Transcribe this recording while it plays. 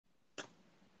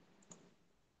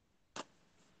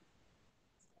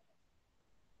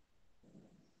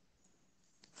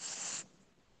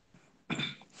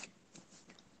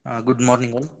Good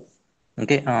morning, all.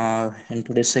 Okay, in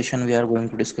today's session, we are going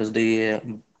to discuss the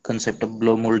concept of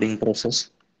blow molding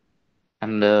process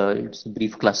and its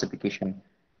brief classification.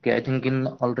 Okay, I think in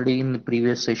already in the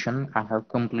previous session, I have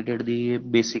completed the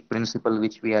basic principle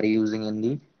which we are using in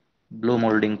the blow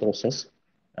molding process.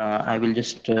 I will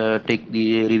just take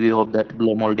the review of that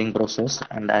blow molding process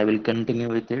and I will continue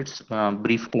with its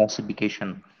brief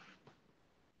classification.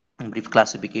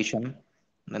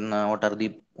 Then what are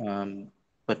the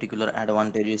particular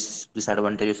advantages,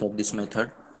 disadvantages of this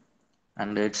method,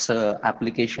 and its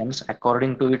applications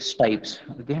according to its types.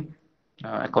 Okay,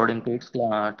 according to its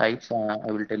types, I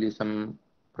will tell you some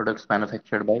products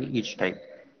manufactured by each type.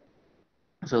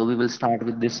 So we will start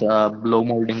with this blow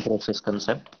molding process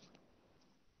concept.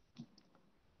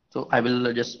 So I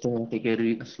will just take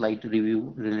a slight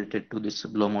review related to this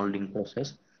blow molding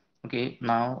process. Okay,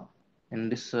 now in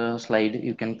this slide,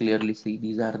 you can clearly see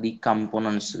these are the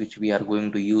components which we are going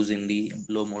to use in the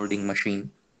blow molding machine.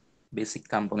 Basic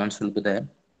components will be there.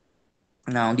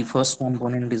 Now the first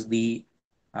component is the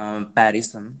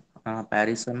parison,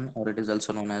 or it is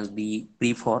also known as the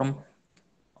preform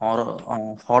or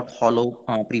hot hollow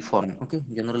preform. Okay,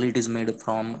 generally it is made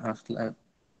from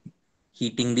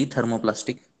heating the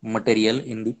thermoplastic material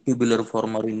in the tubular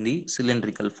form or in the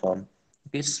cylindrical form.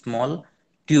 Okay, small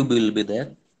tube will be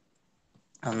there.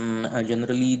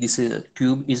 Generally, this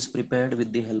tube is prepared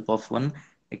with the help of one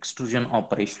extrusion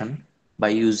operation by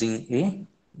using a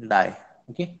die.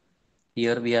 Okay,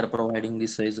 here we are providing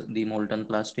this as the molten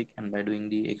plastic, and by doing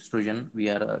the extrusion, we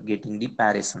are getting the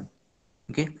parison.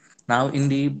 Okay, now in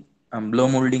the in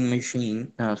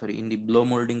the blow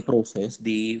molding process,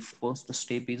 the first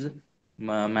step is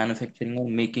manufacturing or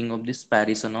making of this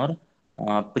parison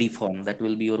or preform. That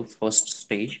will be your first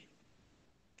stage,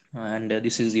 and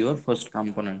this is your first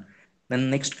component. Then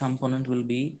next component will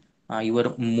be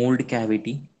your mold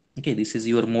cavity. Okay, this is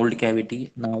your mold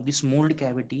cavity. Now this mold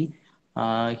cavity,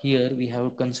 here we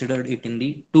have considered it in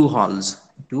the two halves,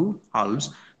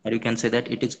 or you can say that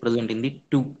it is present in the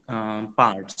two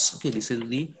parts. Okay, this is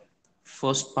the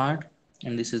first part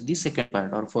and this is the second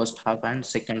part, or first half and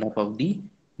second half of the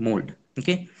mold.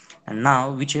 Okay, and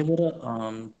now whichever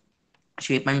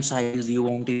shape and size you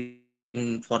want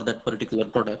in for that particular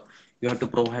product, you have to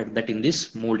provide that in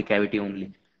this mold cavity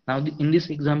only. Now in this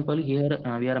example here,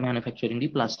 we are manufacturing the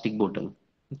plastic bottle.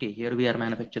 Okay, here we are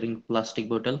manufacturing plastic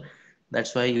bottle.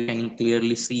 That's why you can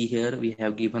clearly see here we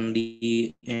have given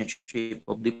the shape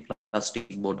of the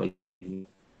plastic bottle here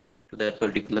to that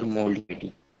particular mold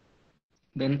cavity.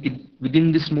 Then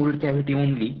within this mold cavity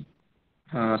only,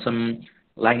 some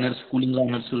liners, cooling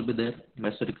liners will be there.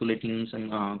 By circulating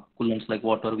some coolants like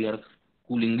water, we are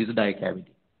cooling this die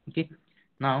cavity. Okay,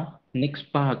 now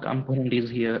next part component is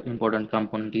here, important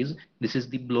component is, this is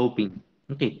the blow pin.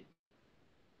 Okay,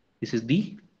 this is the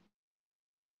blow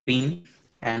pin,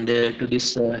 and to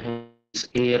this having this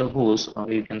air hose,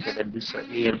 or you can say that this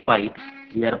air pipe,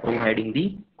 we are providing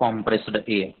the compressed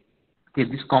air. Okay,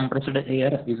 this compressed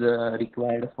air is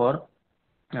required for,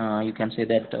 you can say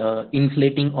that,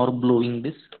 inflating or blowing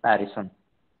this parison.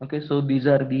 Okay, so these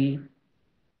are the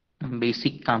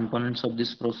basic components of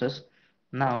this process.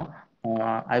 Now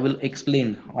I will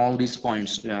explain all these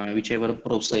points, whichever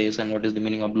process and what is the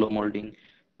meaning of blow molding,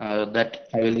 that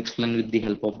I will explain with the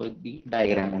help of the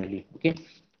diagram only. Okay,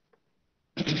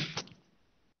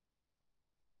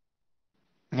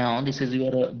 now this is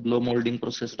your blow molding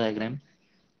process diagram,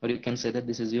 or you can say that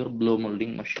this is your blow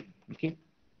molding machine. Okay,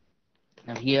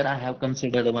 now here I have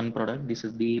considered one product. This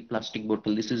is the plastic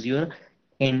bottle. This is your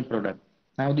end product.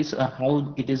 Now this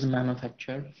how it is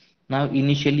manufactured. Now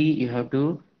initially you have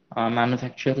to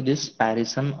manufacture this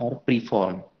parison or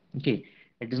preform. Okay,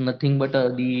 it is nothing but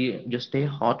the just a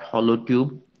hot hollow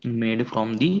tube made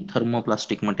from the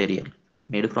thermoplastic material.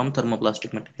 Made from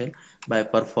thermoplastic material by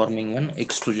performing one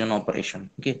extrusion operation.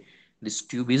 Okay, this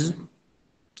tube is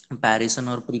parison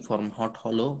or preform, hot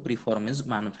hollow preform is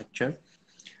manufactured.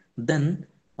 Then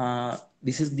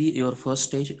this is the your first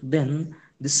stage. Then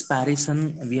this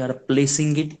parison, we are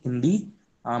placing it in the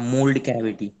mold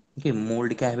cavity. Okay,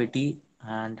 mold cavity,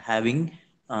 and having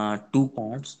two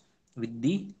parts with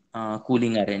the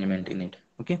cooling arrangement in it.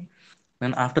 Okay,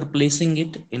 then after placing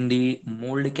it in the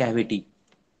mold cavity,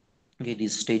 okay,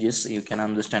 these stages you can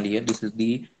understand here. This is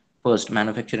the first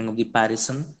manufacturing of the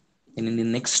parison, and in the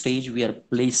next stage we are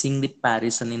placing the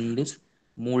parison in this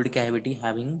mold cavity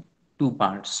having two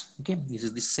parts. Okay, this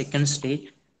is the second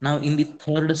stage. Now in the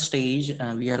third stage,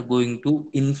 we are going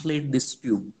to inflate this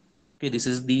tube. Okay, this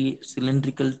is the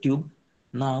cylindrical tube.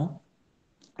 Now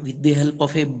with the help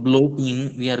of a blow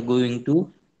pin, we are going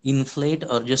to inflate,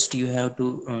 or just you have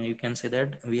to, you can say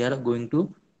that we are going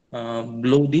to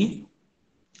blow the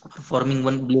performing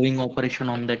one blowing operation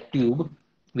on that tube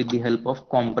with the help of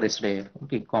compressed air.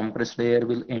 Okay, compressed air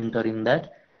will enter in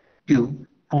that tube,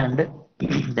 and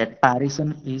that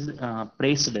parison is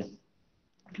pressed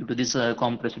due to this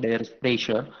compressed air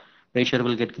pressure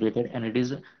will get created, and it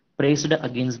is pressed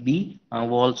against the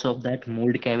walls of that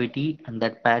mold cavity, and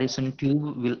that parison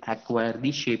tube will acquire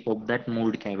the shape of that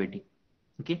mold cavity.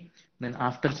 Okay, then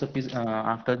after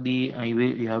the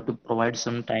you have to provide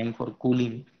some time for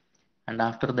cooling, and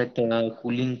after that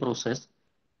cooling process,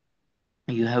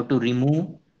 you have to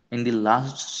remove in the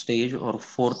last stage or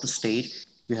fourth stage,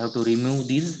 you have to remove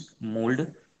these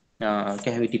mold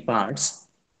cavity parts,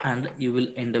 and you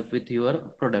will end up with your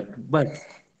product. But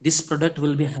this product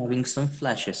will be having some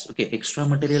flashes. Okay, extra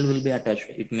material will be attached.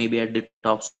 It may be at the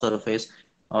top surface,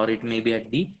 or it may be at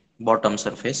the bottom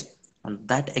surface, and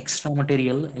that extra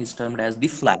material is termed as the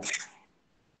flash.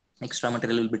 Extra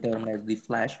material will be termed as the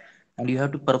flash, and you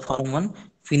have to perform one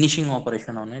finishing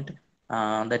operation on it.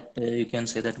 That you can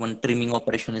say that one trimming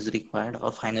operation is required,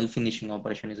 or final finishing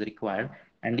operation is required,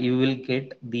 and you will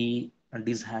get the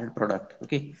desired product.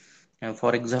 Okay,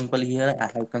 for example, here I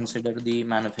have considered the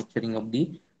manufacturing of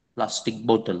the plastic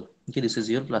bottle. Okay, this is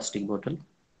your plastic bottle,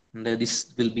 and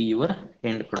this will be your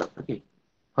end product. Okay,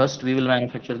 first we will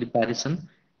manufacture the parison,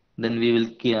 then we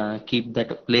will keep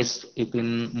that place it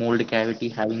in mold cavity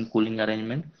having cooling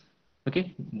arrangement.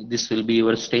 Okay, this will be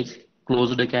your stage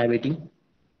closed cavity,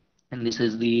 and this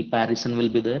is the parison will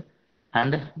be there,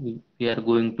 and we are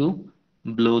going to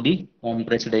blow the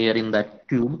compressed air in that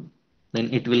tube,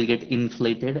 then it will get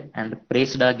inflated and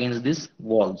pressed against these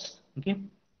walls. Okay,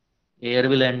 air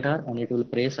will enter and it will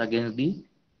press against the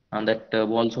on that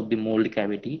walls of the mold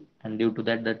cavity, and due to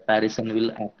that, that parison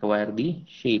will acquire the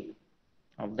shape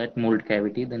of that mold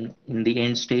cavity. Then in the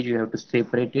end stage you have to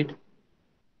separate it,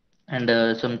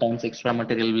 and sometimes extra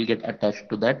material will get attached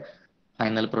to that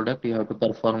final product. You have to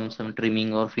perform some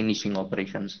trimming or finishing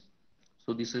operations.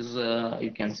 So this is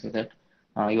you can say that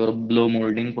your blow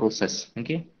molding process.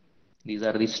 Okay, these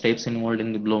are the steps involved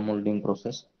in the blow molding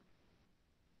process.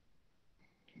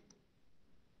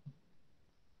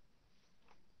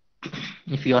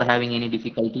 If you are having any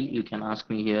difficulty, you can ask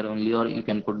me here only, or you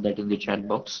can put that in the chat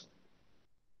box.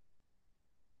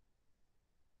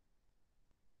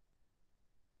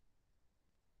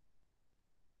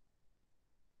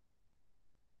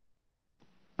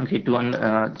 Okay,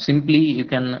 simply you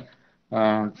can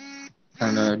uh,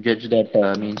 judge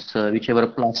that means whichever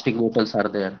plastic bottles are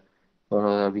there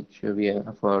for which we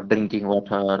are for drinking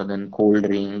water, then cold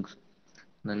drinks,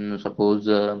 then suppose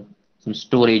some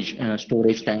storage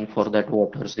tank for that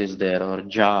waters is there, or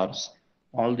jars.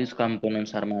 All these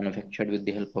components are manufactured with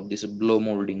the help of this blow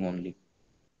molding only.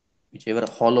 Whichever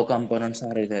hollow components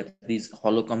are there, these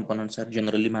hollow components are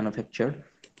generally manufactured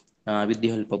with the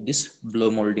help of this blow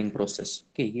molding process.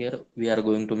 Okay, here we are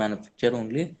going to manufacture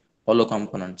only hollow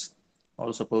components.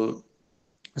 Or suppose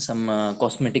some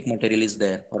cosmetic material is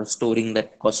there for storing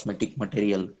that cosmetic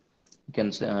material, you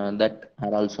can say, that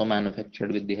are also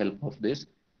manufactured with the help of this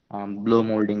blow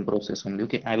molding process only.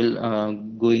 Okay, I will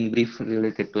go in brief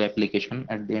related to application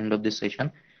at the end of this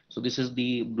session. So this is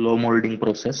the blow molding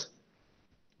process.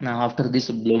 Now after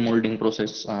this blow molding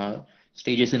process,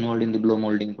 stages involved in the blow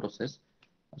molding process.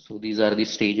 So these are the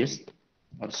stages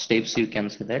or steps, you can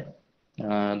say that.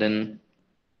 Then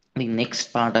the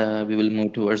next part, we will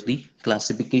move towards the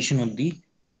classification of the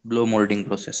blow molding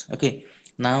process. Okay,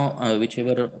 now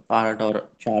whichever part or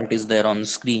chart is there on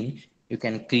screen, you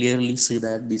can clearly see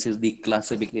that this is the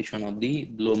classification of the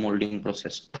blow molding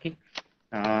process. Okay,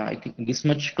 I think this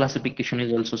much classification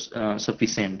is also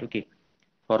sufficient. Okay,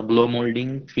 for blow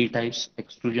molding, three types: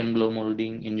 extrusion blow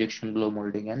molding, injection blow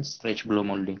molding, and stretch blow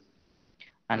molding.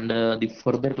 And the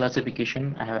further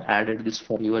classification, I have added this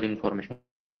for your information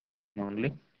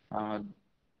only. uh,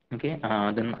 okay,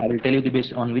 then I will tell you the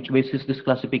base on which basis this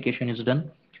classification is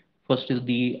done. First is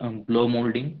the blow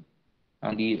molding.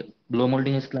 The blow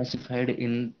molding is classified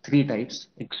in three types: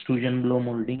 extrusion blow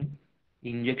molding,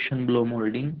 injection blow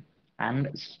molding, and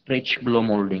stretch blow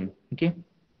molding. Okay,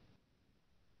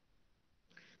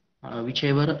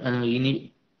 whichever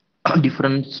any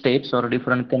different steps or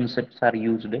different concepts are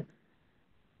used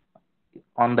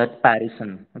on that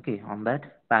parison. Okay, on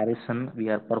that parison we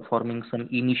are performing some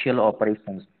initial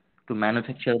operations to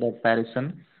manufacture that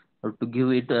parison, or to give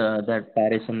it that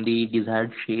parison the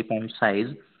desired shape and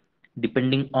size.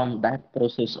 Depending on that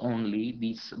process only,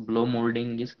 this blow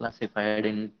molding is classified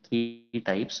in three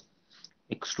types: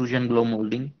 extrusion blow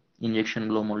molding, injection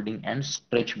blow molding, and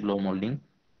stretch blow molding.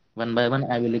 One by one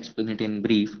I will explain it in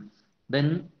brief.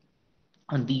 Then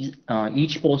And these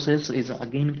each process is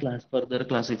again further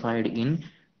classified in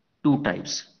two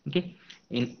types. Okay,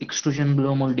 in extrusion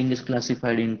blow molding is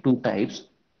classified in two types: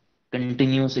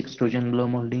 continuous extrusion blow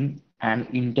molding and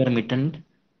intermittent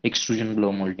extrusion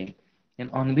blow molding. And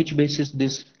on which basis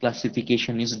this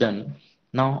classification is done?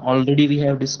 Now already we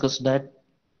have discussed that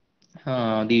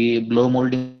the blow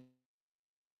molding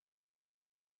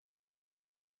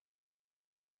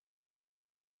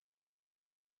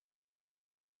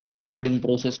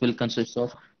process will consist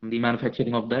of the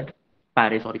manufacturing of that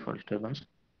Paris. Sorry for disturbance.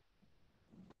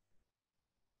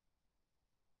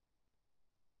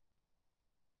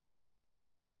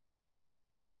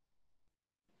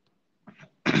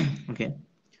 Okay.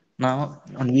 Now,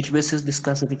 on which basis this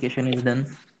classification is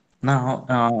done?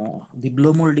 Now, the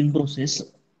blow molding process,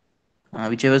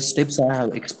 whichever steps I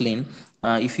have explained,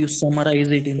 if you summarize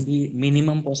it in the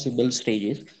minimum possible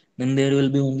stages, then there will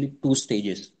be only two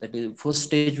stages. That is, first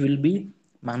stage will be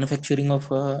manufacturing of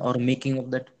or making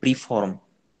of that preform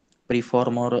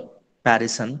or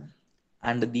parison,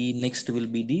 and the next will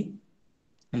be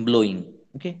the blowing.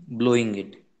 Okay, blowing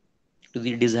it to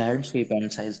the desired shape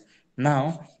and size.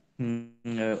 Now,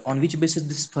 on which basis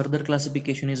this further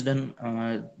classification is done?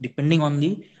 Depending on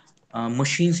the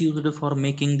machines used for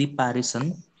making the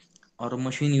parison or a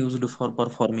machine used for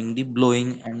performing the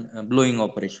blowing and blowing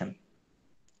operation,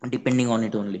 depending on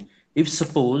it only. If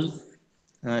suppose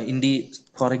in the,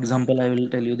 for example, I will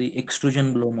tell you the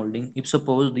extrusion blow molding. If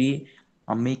suppose the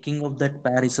making of that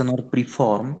parison or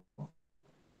preform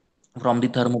from the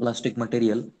thermoplastic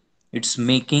material, its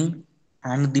making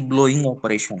and the blowing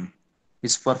operation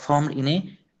is performed in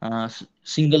a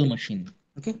single machine.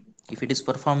 Okay, if it is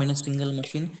performed in a single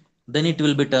machine, then it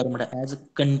will be termed as a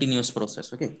continuous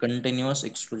process. Okay, continuous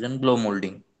extrusion blow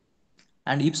molding.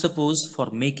 And if suppose for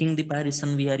making the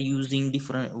parison we are using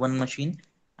different one machine,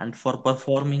 and for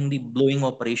performing the blowing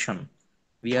operation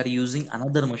we are using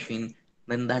another machine,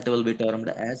 then that will be termed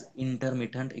as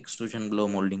intermittent extrusion blow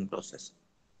molding process.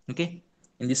 Okay,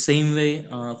 in the same way,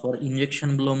 for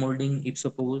injection blow molding, if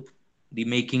suppose the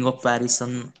making of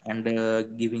parison and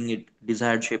giving it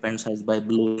desired shape and size by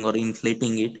blowing or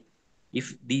inflating it,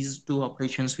 if these two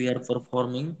operations we are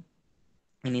performing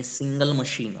in a single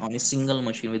machine, on a single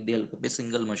machine, with the help of a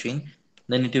single machine,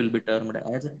 then it will be termed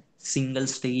as single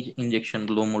stage injection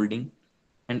blow molding.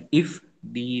 And if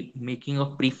the making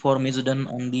of preform is done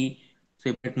on the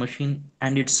separate machine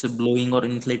and its blowing or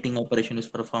inflating operation is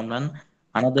performed on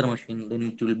another machine, then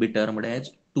it will be termed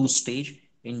as two stage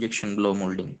injection blow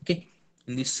molding. Okay,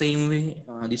 in the same way,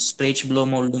 the stretch blow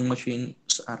molding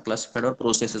machines are classified, or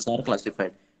processes are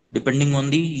classified depending on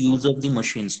the use of the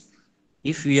machines.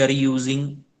 If we are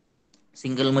using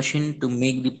single machine to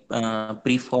make the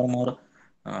preform or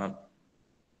uh,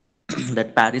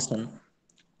 that parison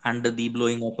under the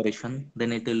blowing operation,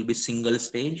 then it will be single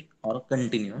stage or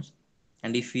continuous.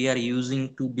 And if we are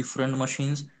using two different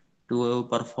machines to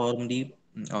perform the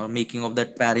making of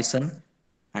that parison,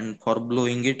 and for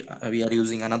blowing it we are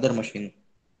using another machine,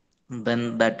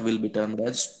 then that will be termed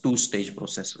as two stage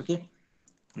process. Okay,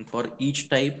 and for each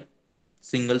type,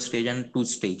 single stage and two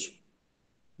stage,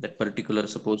 that particular,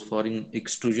 suppose for in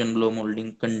extrusion blow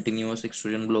molding, continuous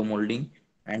extrusion blow molding,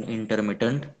 and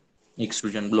intermittent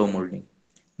extrusion blow molding.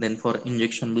 Then for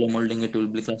injection blow molding, it will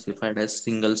be classified as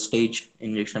single stage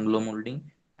injection blow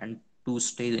molding and two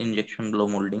stage injection blow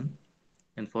molding.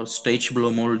 And for stretch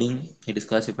blow molding, it is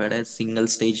classified as single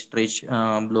stage stretch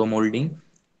blow molding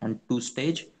and two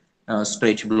stage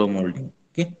stretch blow molding.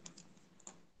 Okay,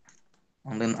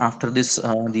 and then after this,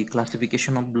 the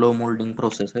classification of blow molding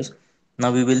processes.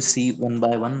 Now we will see one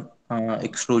by one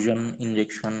extrusion,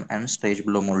 injection, and stage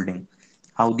blow molding.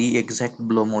 How the exact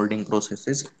blow molding process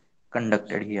is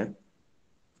conducted here.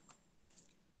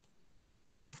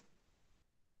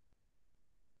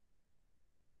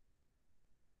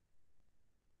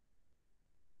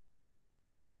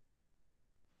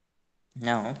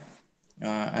 Now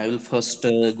I will first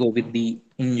go with the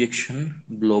injection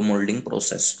blow molding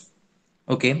process.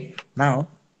 Okay. Now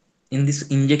in this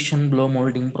injection blow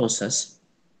molding process,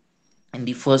 in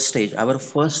the first stage, our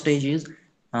first stage is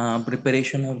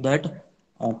preparation of that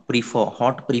preform,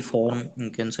 hot preform,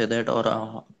 you can say that,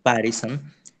 or parison,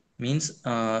 means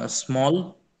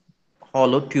small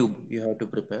hollow tube you have to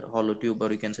prepare, hollow tube,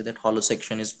 or you can say that hollow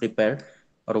section is prepared,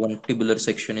 or one tubular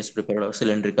section is prepared, or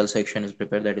cylindrical section is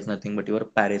prepared. That is nothing but your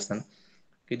parison.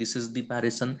 Okay, this is the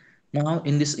parison. Now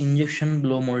in this injection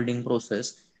blow molding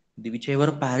process, the whichever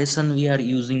parison we are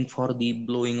using for the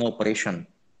blowing operation,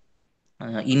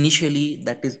 initially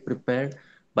that is prepared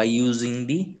by using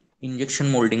the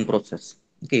injection molding process.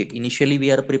 Okay, initially we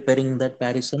are preparing that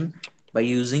parison by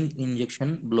using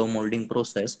injection blow molding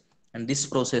process. And this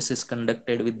process is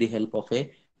conducted with the help of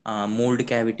a mold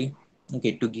cavity,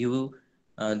 okay, to give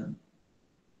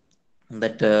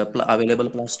that available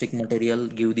plastic material,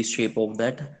 give the shape of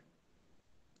that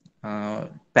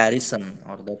parison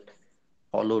or that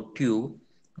hollow tube.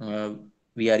 uh,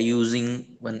 we are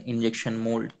using one injection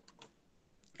mold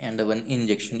and one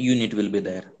injection unit will be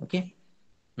there, okay.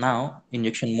 Now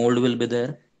injection mold will be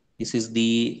there. This is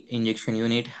the injection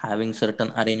unit having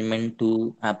certain arrangement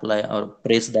to apply or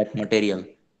press that material,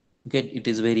 okay. It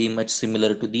is very much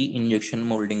similar to the injection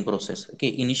molding process,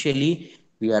 okay. Initially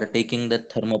we are taking the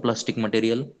thermoplastic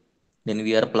material, then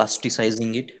we are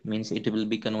plasticizing it, means it will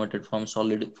be converted from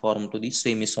solid form to the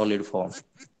semi solid form,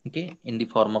 okay, in the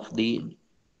form of the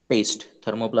paste.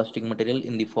 Thermoplastic material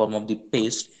in the form of the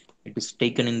paste, it is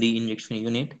taken in the injection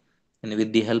unit, and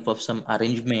with the help of some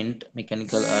arrangement,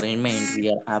 mechanical arrangement, we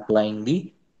are applying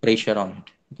the pressure on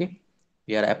it, okay.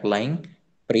 We are applying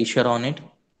pressure on it,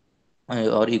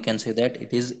 or you can say that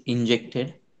it is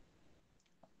injected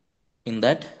in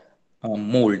that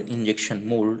mold, injection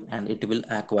mold, and it will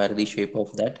acquire the shape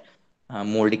of that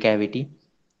mold cavity.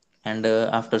 And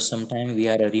after some time we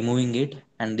are removing it,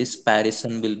 and this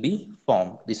parison will be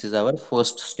formed. This is our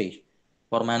first stage.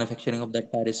 For manufacturing of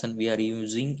that parison we are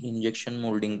using injection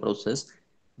molding process.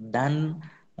 Then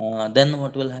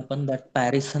what will happen, that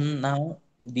parison now,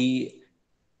 the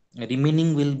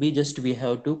remaining will be just we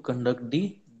have to conduct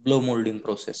the blow molding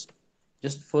process.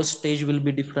 Just first stage will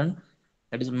be different,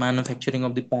 that is manufacturing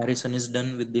of the parison is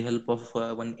done with the help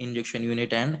of one injection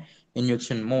unit and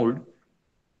injection mold.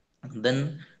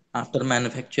 Then after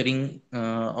manufacturing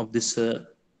of this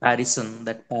parison,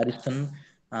 that parison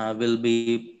will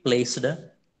be placed in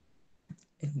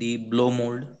the blow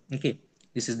mold, okay.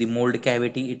 This is the mold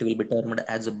cavity, it will be termed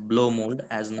as a blow mold,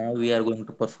 as now we are going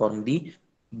to perform the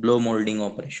blow molding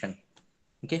operation,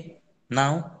 okay.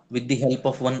 Now with the help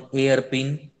of one air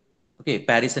pin, okay,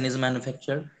 parison is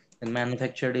manufactured, and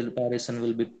manufactured parison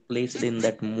will be placed in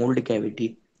that mold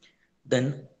cavity.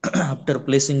 Then after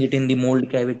placing it in the mold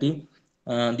cavity,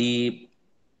 the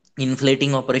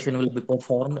inflating operation will be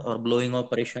performed, or blowing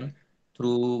operation,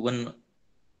 through one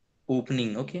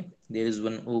opening, okay. There is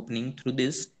one opening through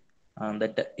this,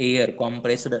 that air,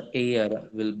 compressed air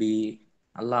will be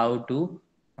allowed to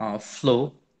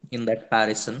flow in that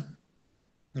parison,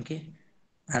 okay.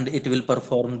 And it will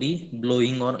perform the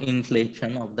blowing or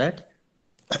inflation of that.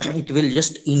 It will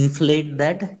just inflate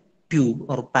that tube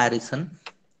or parison,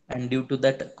 and due to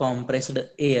that compressed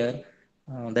air,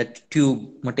 that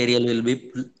tube material will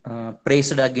be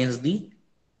pressed against the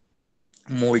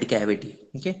mold cavity,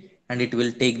 okay. And it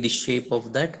will take the shape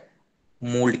of that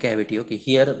mold cavity, okay.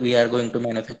 Here we are going to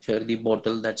manufacture the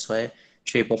bottle, that's why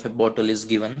shape of a bottle is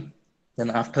given. Then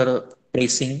after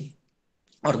pressing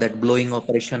or that blowing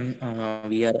operation,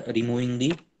 we are removing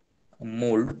the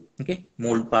mold, okay.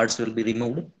 Mold parts will be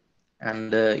removed,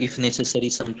 and if necessary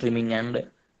some trimming and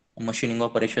machining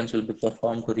operations will be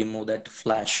performed to remove that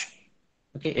flash,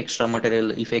 okay. Extra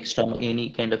material, if extra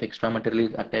any kind of extra material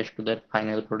is attached to that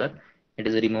final product, it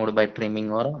is removed by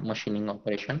trimming or machining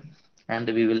operation, and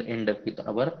we will end up with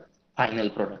our final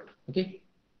product, okay.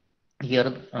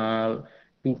 Here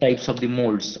two types of the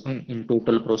molds in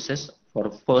total process.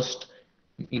 For first,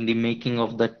 in the making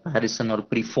of that parison or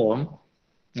preform,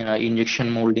 injection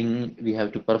molding we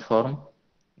have to perform,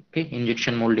 okay.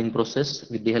 Injection molding process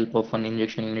with the help of an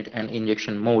injection unit and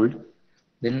injection mold.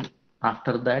 Then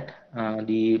after that,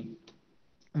 the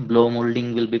blow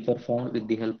molding will be performed with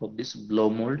the help of this blow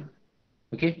mold,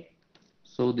 okay.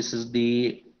 So this is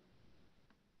the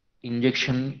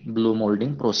injection blow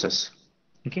molding process,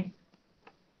 okay.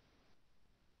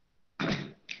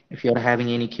 If you are having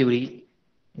any query,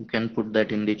 you can put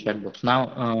that in the chat box.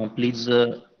 Now, please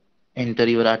enter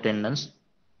your attendance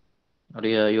or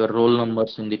your roll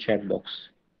numbers in the chat box.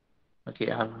 Okay,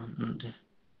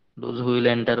 those who will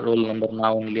enter roll number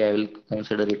now only I will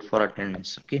consider it for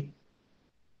attendance. Okay.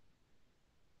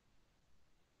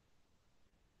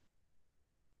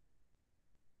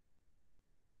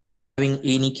 Having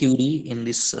any query in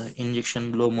this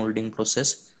injection blow molding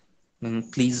process,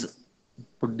 please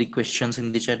put the questions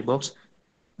in the chat box.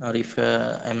 Or if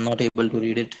I'm not able to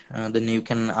read it, then you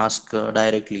can ask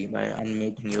directly by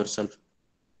unmuting yourself.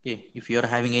 Okay, if you are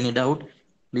having any doubt,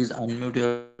 please unmute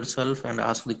yourself and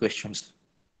ask the questions.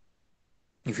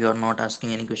 If you are not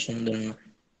asking any question, then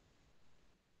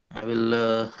I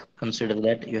will consider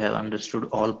that you have understood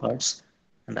all parts,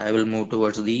 and I will move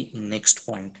towards the next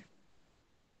point.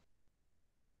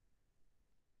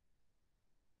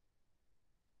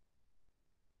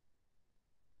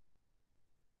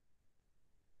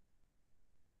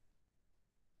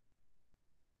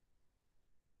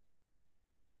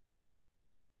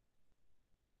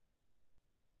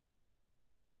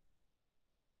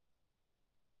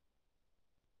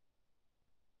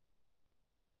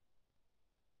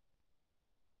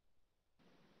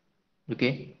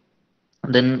 Okay,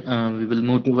 then we will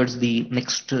move towards the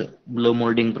next blow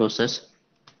molding process.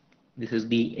 This is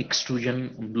the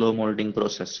extrusion blow molding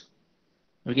process.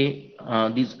 Okay,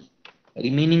 these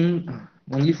remaining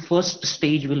only first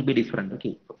stage will be different.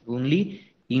 Okay, only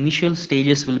initial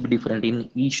stages will be different in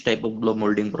each type of blow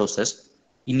molding process.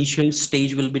 Initial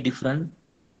stage will be different.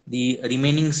 The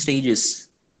remaining stages,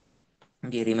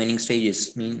 okay, remaining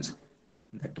stages means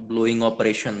that blowing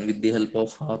operation with the help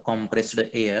of compressed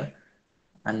air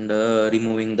and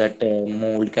removing that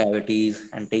mold cavities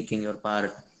and taking your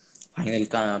part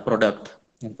final product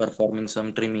and performing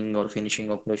some trimming or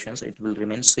finishing operations, it will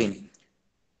remain same.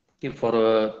 Okay, for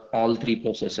all three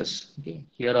processes. Okay,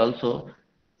 here also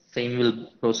same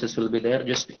will process will be there,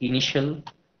 just initial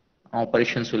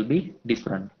operations will be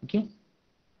different. Okay,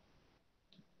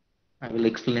 I will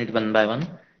explain it one by one.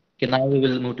 Okay, now we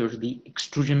will move to the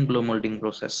extrusion blow molding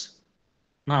process.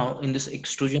 Now in this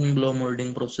extrusion blow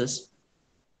molding process,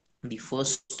 the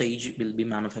first stage will be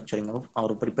manufacturing of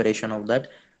or preparation of that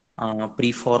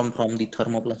preform from the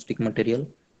thermoplastic material.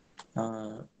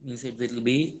 Means it will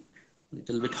be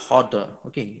little bit hotter.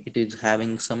 Okay, it is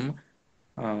having some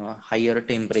higher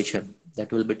temperature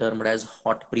that will be termed as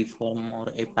hot preform or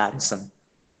a parison.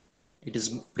 It is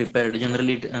prepared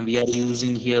generally. We are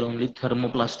using here only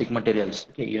thermoplastic materials.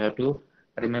 Okay, you have to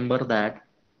remember that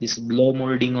this blow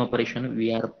molding operation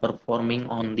we are performing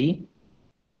on the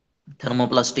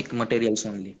thermoplastic materials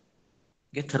only.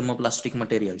 Okay, thermoplastic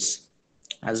materials,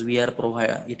 as we are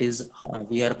provide it is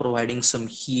we are providing some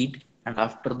heat, and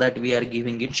after that we are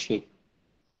giving it shape.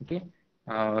 Okay,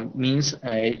 means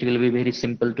it will be very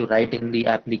simple to write in the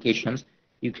applications.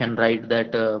 You can write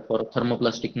that for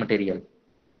thermoplastic material,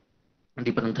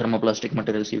 different thermoplastic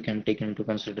materials you can take into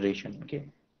consideration. Okay,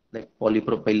 like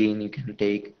polypropylene you can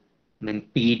take, then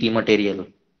PET material.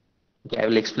 Okay, I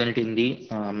will explain it in the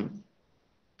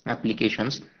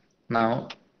applications. Now,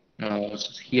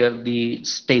 here the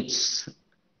steps.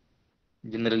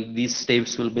 Generally, these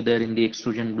steps will be there in the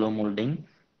extrusion blow molding.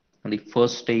 And the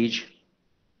first stage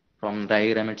from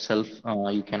diagram itself,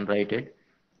 you can write it.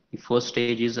 The first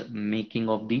stage is making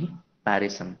of the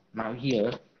parison. Now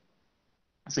here,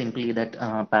 simply that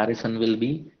parison will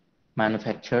be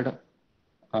manufactured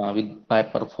with by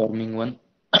performing one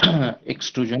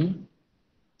extrusion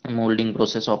molding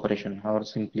process operation, or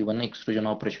simply one extrusion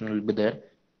operation will be there.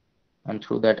 And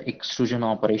through that extrusion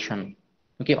operation,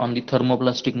 okay, on the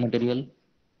thermoplastic material,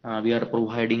 we are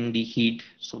providing the heat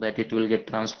so that it will get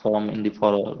transformed in the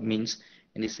for means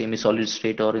in the semi-solid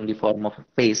state or in the form of a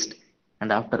paste.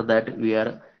 And after that we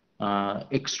are we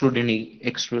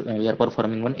are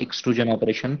performing one extrusion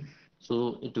operation,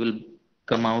 so it will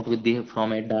come out with the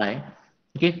from a die.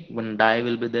 Okay, one die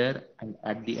will be there, and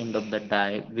at the end of the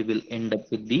die we will end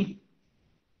up with the.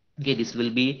 Okay, this will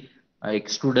be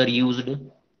extruder used.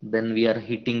 Then we are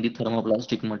heating the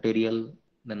thermoplastic material.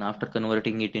 Then after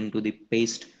converting it into the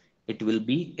paste, it will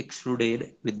be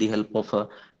extruded with the help of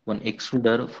one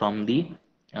extruder from the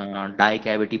die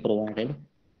cavity provided.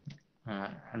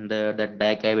 And that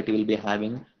die cavity will be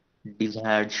having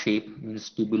desired shape, means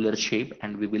tubular shape,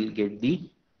 and we will get the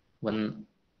one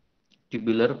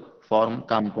tubular form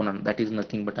component, that is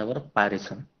nothing but our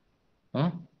parison. uh,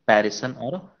 Parison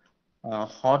or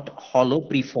hot hollow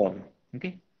preform.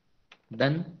 Okay,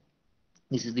 then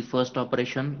this is the first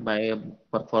operation. By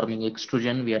performing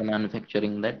extrusion we are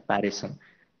manufacturing that parison,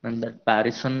 and that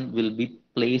parison will be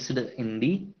placed in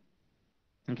the,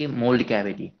 okay, mold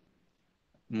cavity.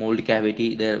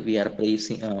 There we are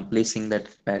placing that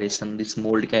parison. This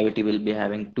mold cavity will be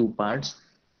having two parts,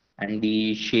 and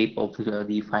the shape of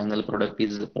the final product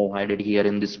is provided here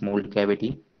in this mold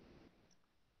cavity.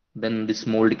 Then this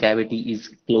mold cavity is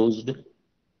closed,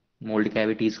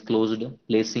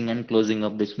 placing and closing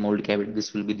of this mold cavity,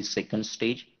 this will be the second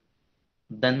stage.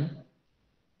 Then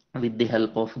with the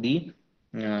help of the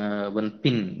one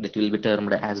pin that will be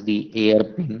termed as the air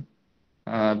pin,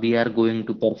 we are going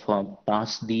to perform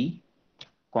pass the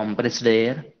compressed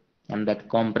air, and that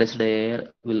compressed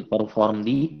air will perform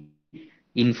the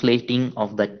inflating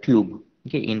of the tube.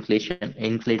 Okay,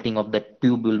 inflating of the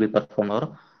tube will be performed,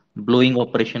 or blowing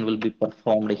operation will be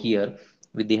performed here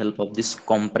with the help of this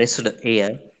compressed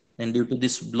air. And due to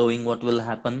this blowing, what will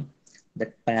happen,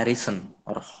 that parison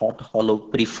or hot hollow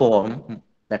preform,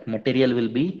 that material will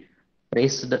be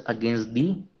pressed against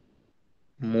the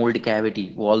mold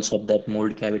cavity walls of that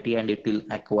mold cavity, and it will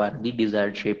acquire the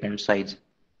desired shape and size.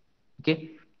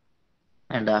 Okay,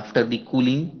 and after the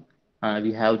cooling,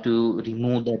 we have to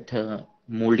remove that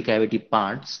mold cavity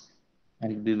parts,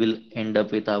 and we will end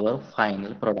up with our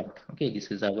final product. Okay,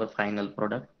 this is our final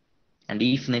product, and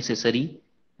if necessary,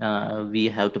 we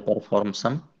have to perform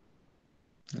some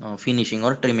finishing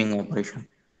or trimming operation.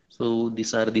 So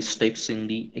these are the steps in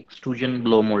the extrusion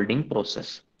blow molding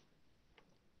process.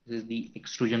 This is the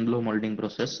extrusion blow molding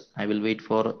process. I will wait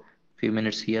for few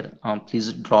minutes here.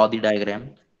 Please draw the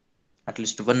diagram. At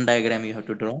least one diagram you have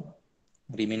to draw.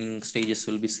 Remaining stages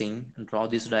will be same. Draw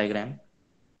this diagram.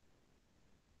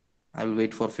 I will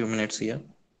wait for few minutes here.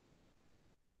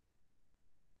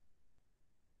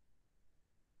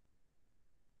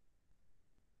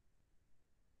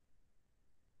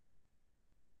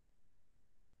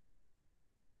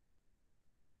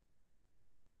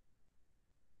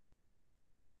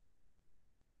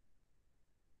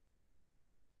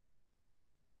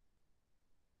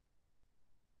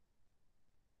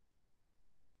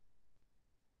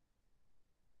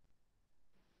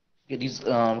 It is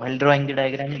while drawing the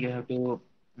diagram, you have to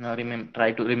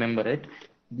try to remember it.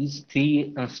 These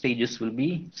three stages will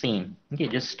be same. Okay,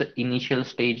 just initial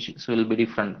stages will be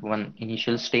different. One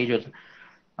initial stage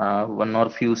or one or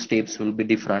few steps will be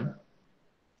different.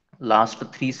 Last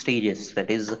three stages,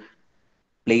 that is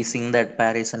placing that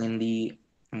parison in the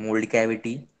mold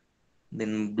cavity,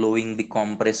 then blowing the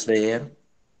compressed air,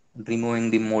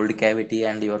 removing the mold cavity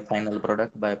and your final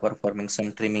product by performing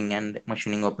some trimming and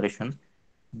machining operations.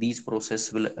 These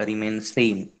process will remain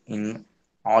same in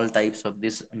all types of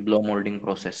this blow molding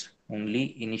process.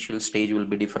 Only initial stage will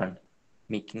be different.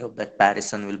 Making of that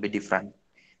parison will be different.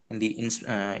 In the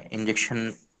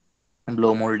injection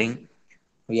blow molding,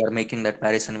 we are making that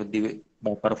parison with the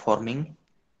by performing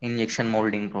injection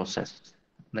molding process.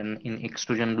 Then in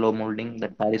extrusion blow molding,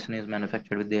 that parison is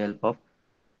manufactured with the help of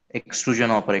extrusion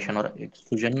operation or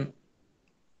extrusion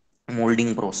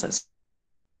molding process.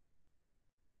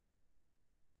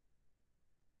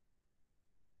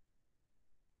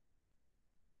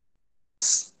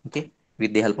 Okay,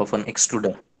 with the help of an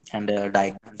extruder and a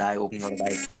die opening or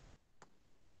die.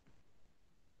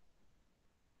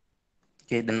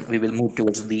 Okay, then we will move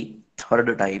towards the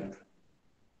third type.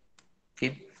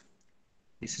 Okay,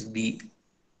 this is the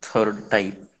third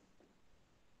type.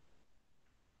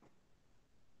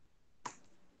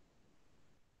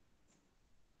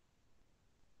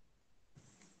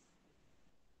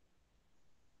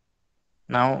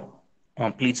 Now,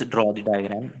 please draw the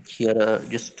diagram. Here,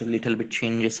 just a little bit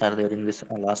changes are there in this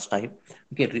last type.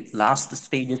 Okay, last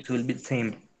stages will be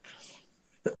same.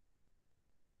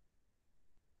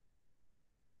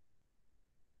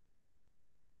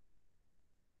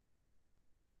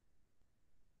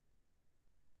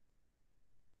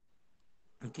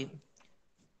 Okay,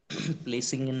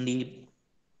 placing in the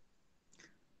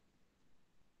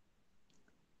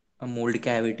mold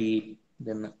cavity,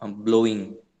 then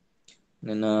blowing,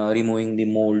 then removing the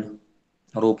mold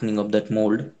or opening of that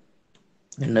mold,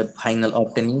 and the final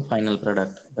obtaining final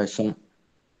product by some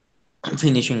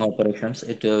finishing operations.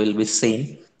 It will be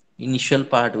same. Initial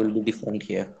part will be different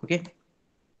here. Okay,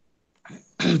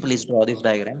 please draw this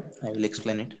diagram. I will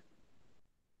explain it.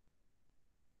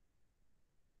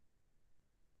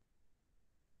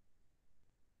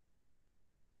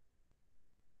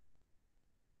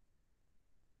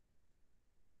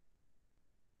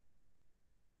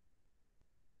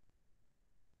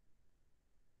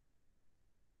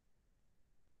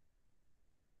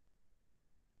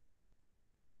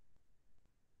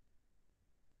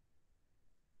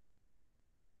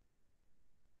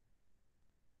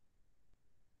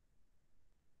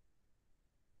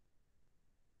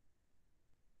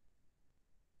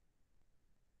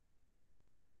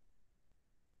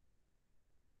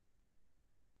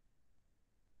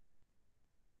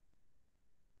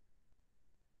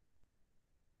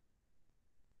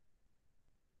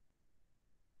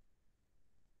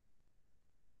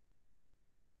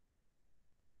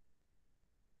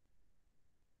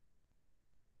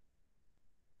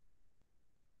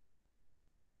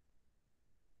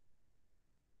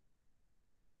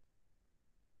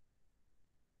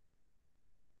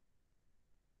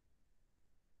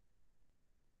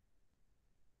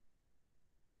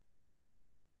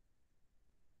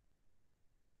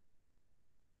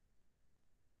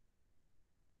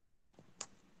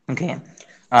 Okay,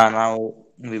 now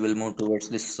we will move towards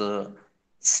this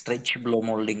stretch blow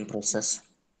molding process.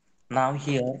 Now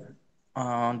here,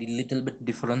 the little bit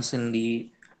difference in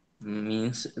the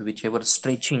means whichever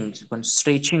stretching, when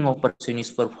stretching operation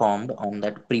is performed on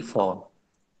that preform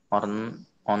or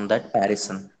on that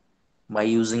parison by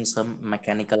using some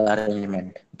mechanical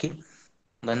arrangement. Okay,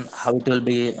 then how it will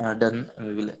be done,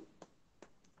 we will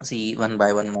see one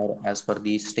by one more as per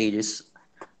the stages.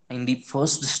 In the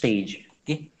first stage,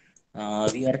 okay,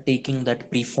 we are taking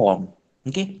that preform.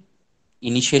 Okay,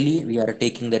 initially we are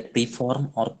taking that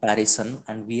preform or parison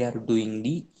and we are doing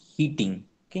the heating.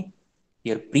 Okay,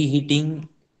 here preheating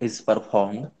is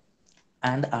performed.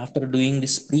 And after doing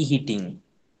this preheating,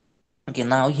 okay,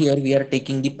 now here we are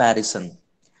taking the parison,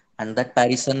 and that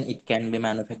parison it can be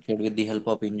manufactured with the help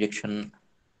of injection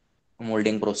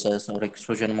molding process or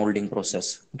extrusion molding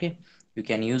process. Okay, you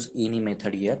can use any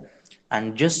method here,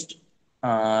 and just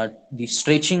the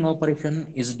stretching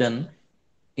operation is done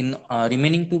in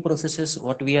remaining two processes.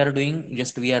 What we are doing,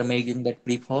 just we are making that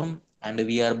preform and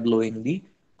we are blowing the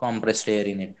compressed air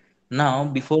in it. Now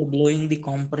before blowing the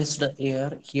compressed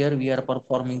air, here we are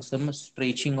performing some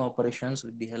stretching operations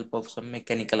with the help of some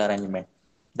mechanical arrangement.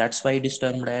 That's why it is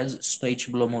termed as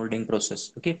stretch blow molding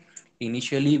process. Okay,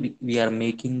 initially we are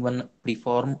making one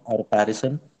preform or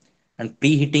parison, and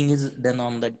preheating is done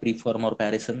on that preform or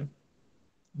parison.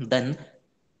 Then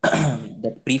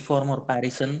that preform or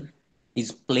parison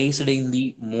is placed in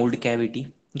the mold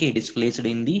cavity. Okay, it is placed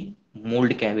in the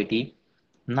mold cavity.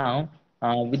 Now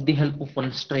with the help of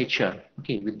one stretcher,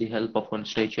 okay, with the help of one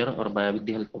stretcher or with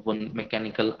the help of one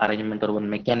mechanical arrangement or one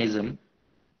mechanism,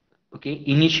 okay,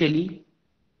 initially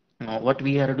what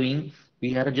we are doing,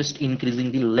 we are just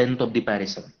increasing the length of the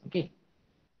parison. Okay,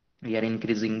 we are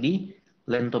increasing the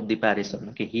length of the parison.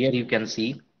 Okay, here you can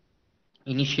see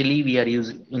initially we are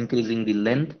using increasing the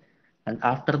length, and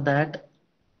after that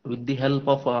with the help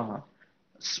of a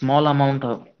small amount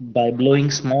of, by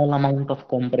blowing small amount of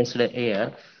compressed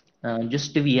air,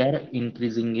 just we are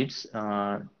increasing its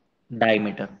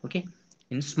diameter. Okay,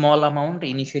 in small amount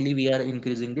initially we are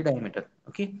increasing the diameter.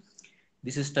 Okay,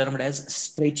 this is termed as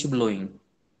stretch blowing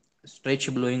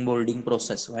molding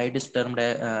process. Why it is termed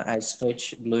as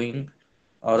stretch blowing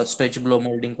or a stretch blow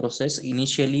molding process?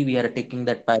 Initially we are taking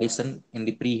that parison in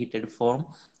the preheated form,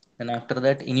 and after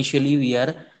that initially we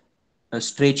are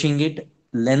stretching it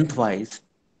lengthwise,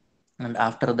 and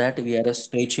after that we are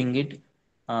stretching it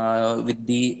with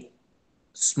the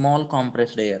small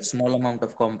amount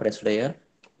of compressed air.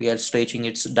 We are stretching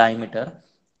its diameter,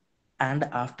 and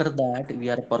after that we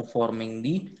are performing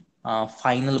the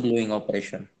final blowing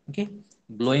operation. Okay,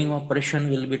 blowing operation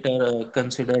will be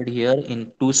considered here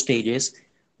in two stages.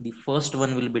 The first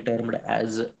one will be termed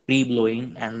as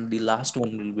pre-blowing, and the last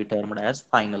one will be termed as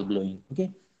final blowing. Okay,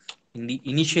 in the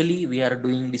initially we are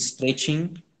doing the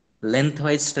stretching,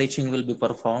 lengthwise stretching will be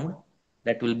performed.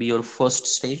 That will be your first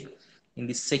stage. In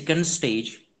the second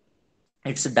stage,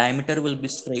 its diameter will be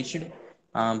stretched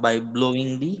by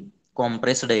blowing the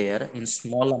compressed air in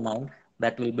small amount.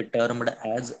 That will be termed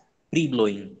as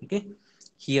pre-blowing. Okay,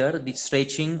 here the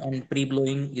stretching and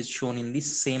pre-blowing is shown in the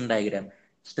same diagram.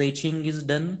 Stretching is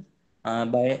done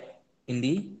by in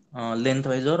the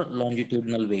lengthwise or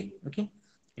longitudinal way. Okay,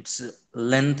 its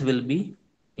length will be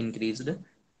increased,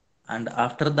 and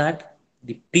after that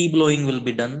the pre-blowing will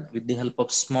be done with the help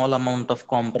of small amount of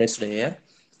compressed air,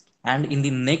 and in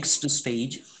the next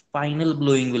stage final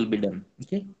blowing will be done.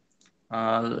 Okay,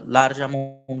 large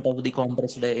amount of the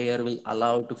compressed air will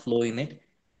allow to flow in it,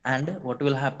 and what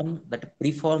will happen, that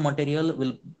preform material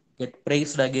will get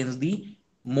pressed against the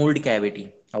mold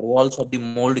cavity or walls of the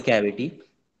mold cavity.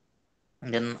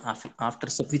 And then after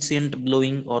sufficient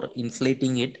blowing or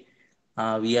inflating it,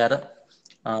 we are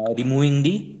removing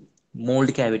the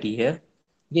mold cavity here.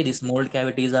 Okay, this mold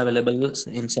cavity is available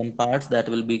in some parts that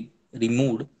will be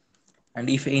removed, and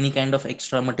if any kind of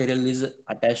extra material is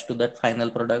attached to that final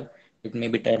product, it may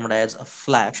be termed as a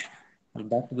flash, and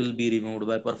that will be removed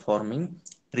by performing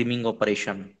trimming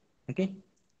operation. Okay,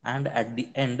 and at the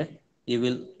end you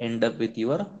will end up with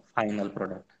your final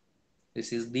product.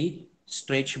 This is the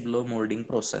stretch blow molding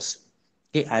process.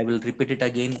 Okay, I will repeat it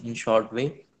again in short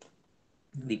way.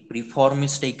 The preform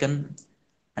is taken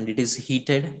and it is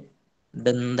heated.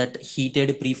 Then that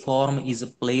heated preform is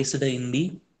placed in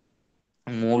the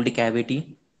mold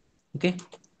cavity. Okay,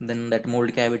 then that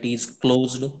mold cavity is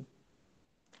closed.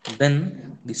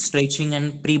 Then the stretching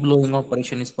and pre-blowing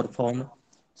operation is performed.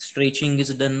 Stretching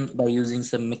is done by using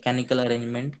some mechanical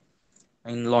arrangement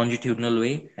in longitudinal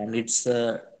way, and its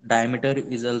diameter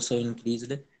is also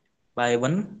increased by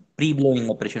one pre-blowing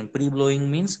operation. Pre-blowing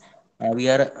means we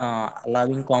are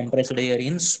allowing compressed air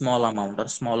in small amount or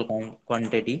small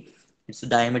quantity. Its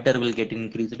diameter will get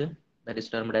increased. That is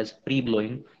termed as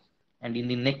pre-blowing. And in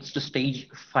the next stage,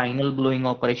 final blowing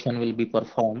operation will be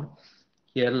performed.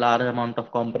 Here large amount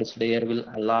of compressed air will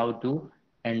allow to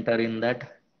enter in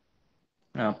that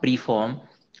preform,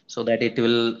 so that it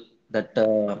will, that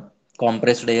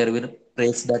compressed air will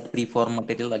press that preform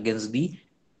material against the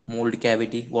mold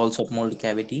cavity, walls of mold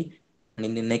cavity. And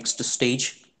in the next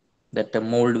stage, that the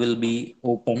mold will be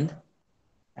opened,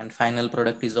 and final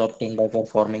product is obtained by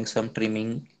performing some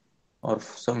trimming or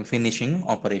some finishing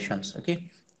operations. Okay,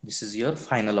 this is your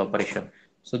final operation.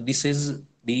 So this is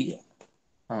the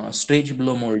stretch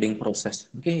blow molding process.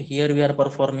 Okay, here we are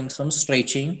performing some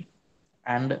stretching,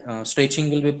 and stretching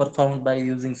will be performed by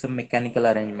using some mechanical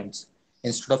arrangements.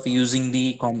 Instead of using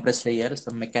the compressed layer,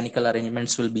 some mechanical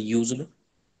arrangements will be used.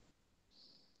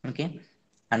 Okay,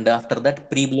 and after that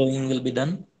pre-blowing will be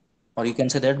done, or you can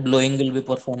say that blowing will be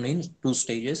performed in two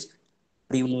stages: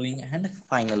 pre-blowing and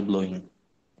final blowing.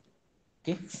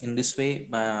 Okay, in this way,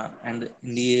 and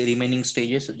in the remaining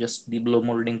stages just the blow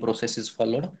molding process is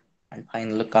followed and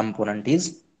final component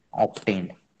is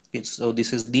obtained. Okay, so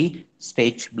this is the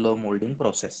stage blow molding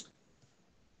process.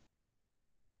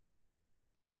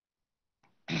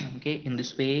 Okay, in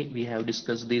this way we have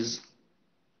discussed these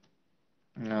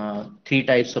three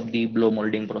types of the blow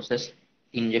molding process: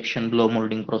 injection blow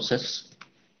molding process,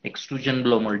 extrusion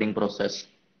blow molding process,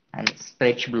 and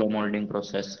stretch blow molding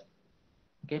process.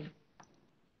 Okay,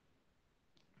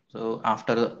 so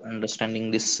after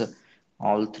understanding this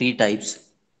all three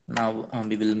types, now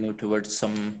we will move towards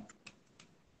some.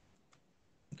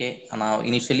 Okay, now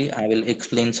initially I will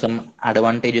explain some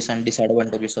advantages and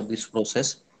disadvantages of this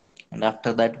process, and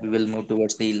after that we will move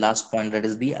towards the last point, that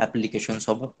is the applications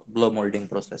of blow molding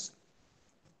process.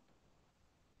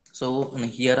 So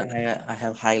here I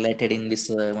have highlighted in this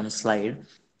one slide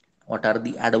what are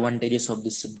the advantages of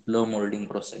this blow molding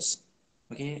process.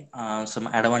 Okay, some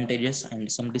advantages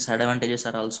and some disadvantages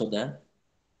are also there.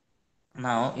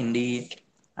 Now in the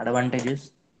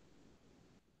advantages,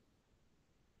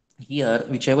 here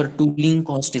whichever tooling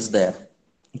cost is there,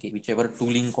 okay, whichever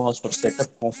tooling cost or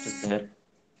setup cost is there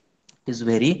is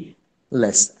very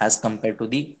less as compared to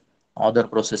the other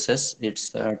processes.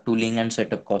 Its tooling and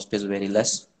setup cost is very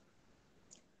less.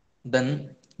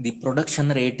 Then the production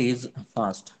rate is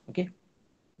fast. Okay,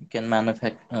 you can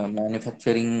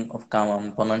manufacturing of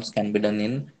components can be done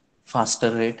in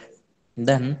faster rate.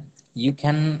 Then you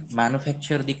can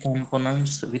manufacture the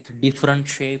components with different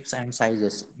shapes and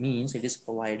sizes, means it is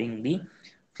providing the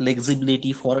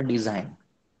flexibility for design.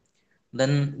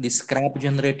 Then the scrap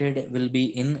generated will be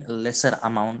in lesser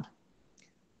amount.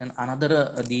 And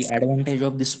another the advantage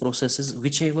of this process is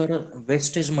whichever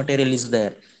wastage material is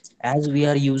there, as we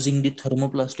are using the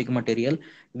thermoplastic material,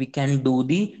 we can do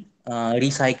the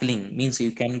recycling, means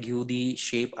you can give the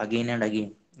shape again and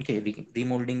again. Okay,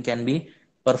 remolding can be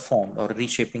performed or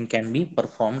reshaping can be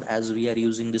performed as we are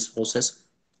using this process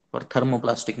for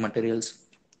thermoplastic materials.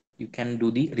 You can do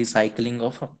the recycling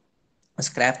of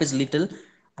scrap is little,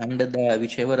 and the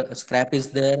whichever scrap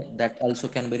is there, that also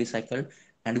can be recycled.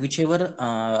 And whichever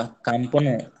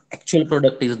component actual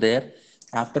product is there,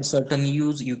 after certain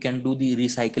use you can do the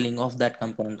recycling of that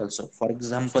component also. For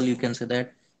example, you can say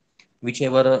that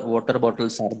whichever water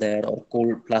bottles are there, or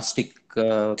cold plastic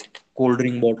cold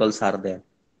drink bottles are there,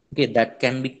 okay, that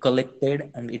can be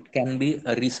collected and it can be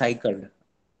recycled.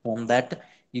 From that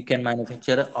you can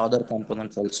manufacture other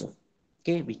components also.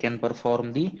 Okay, we can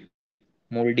perform the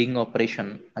molding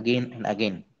operation again and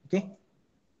again. Okay,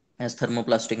 as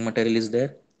thermoplastic material is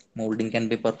there, molding can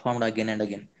be performed again and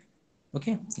again.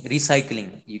 Okay,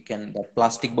 recycling, you can, the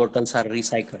plastic bottles are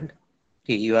recycled.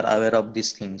 Okay, you are aware of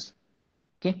these things.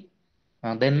 Okay,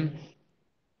 then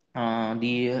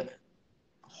the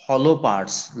hollow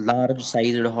parts, large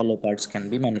sized hollow parts can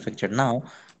be manufactured. Now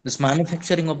this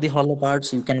manufacturing of the hollow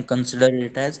parts, you can consider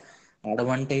it as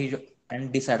advantage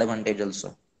and disadvantage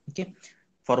also. Okay,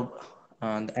 for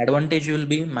the advantage will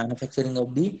be manufacturing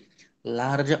of the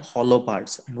large hollow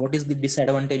parts. And what is the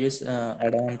disadvantages,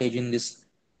 advantage in this?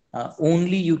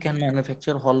 Only you can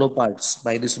manufacture hollow parts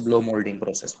by this blow molding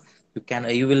process.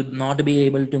 You will not be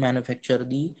able to manufacture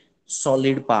the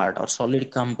solid part or solid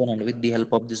component with the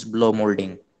help of this blow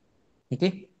molding.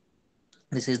 Okay,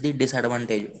 this is the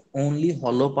disadvantage. Only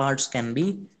hollow parts can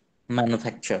be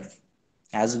manufactured.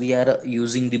 As we are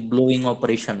using the blowing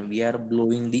operation, we are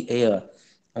blowing the air,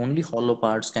 only hollow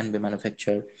parts can be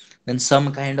manufactured. Then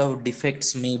some kind of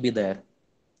defects may be there.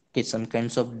 Okay, some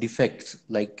kinds of defects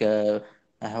like I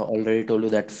have already told you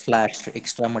that flash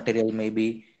extra material may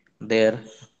be there.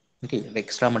 Okay, the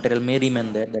extra material may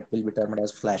remain there, that will be termed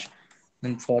as flash.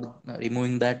 Then for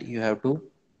removing that you have to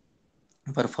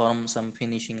perform some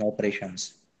finishing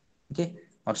operations. Okay,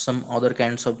 or some other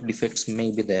kinds of defects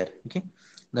may be there. Okay,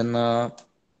 then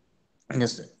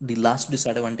yes, the last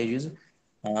disadvantage is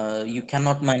you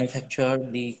cannot manufacture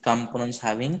the components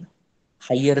having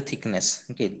higher thickness.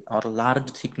 Okay, or large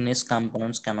thickness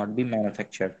components cannot be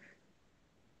manufactured.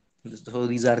 So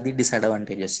these are the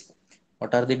disadvantages.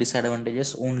 What are the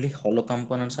disadvantages? Only hollow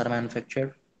components are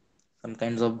manufactured. Some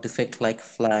kinds of defect like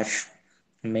flash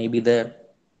may be there.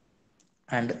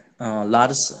 And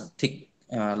large thick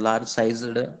large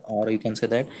sized, or you can say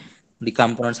that the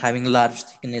components having large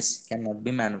thickness cannot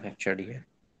be manufactured here.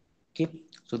 Okay,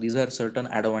 so these are certain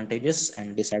advantages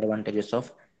and disadvantages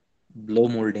of blow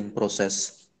molding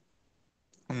process.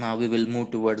 Now we will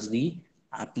move towards the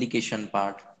application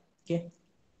part. Okay,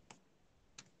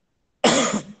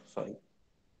 sorry.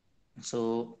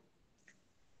 So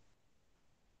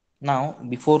now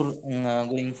before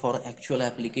going for actual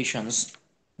applications,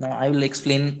 now I will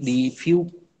explain the few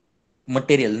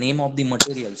material name of the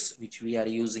materials which we are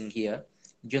using here.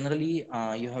 Generally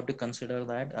you have to consider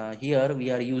that here we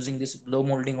are using this blow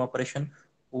molding operation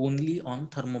only on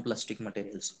thermoplastic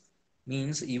materials.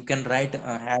 Means you can write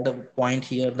add a point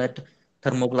here that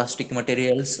thermoplastic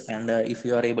materials, and if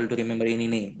you are able to remember any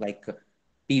name like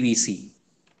PVC.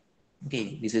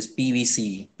 Okay, this is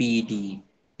PVC, PET.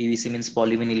 PVC means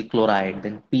polyvinyl chloride,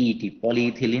 then PET,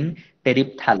 polyethylene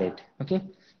terephthalate. Okay,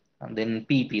 and then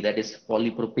PP, that is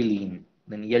polypropylene,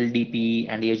 then LDP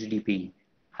and HDP,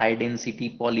 high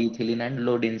density polyethylene and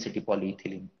low density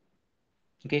polyethylene.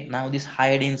 Okay, now this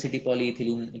high density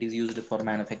polyethylene, it is used for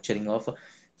manufacturing of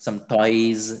some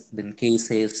toys, then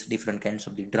cases, different kinds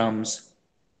of the drums.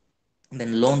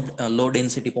 Then low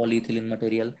density polyethylene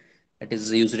material, that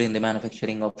is used in the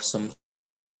manufacturing of some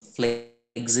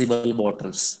flexible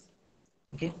bottles.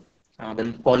 Okay,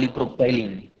 then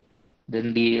polypropylene,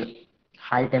 then the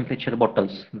high temperature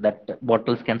bottles, that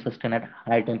bottles can sustain at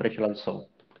high temperature also.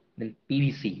 Then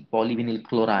PVC, polyvinyl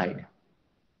chloride.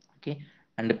 Okay,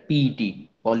 and PET,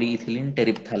 polyethylene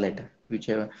terephthalate,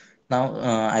 whichever. Now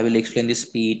I will explain this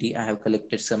PET. I have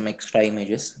collected some extra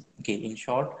images. Okay, in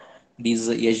short, these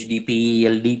HDP,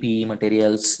 LDP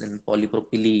materials and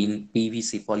polypropylene,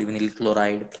 PVC, polyvinyl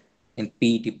chloride, and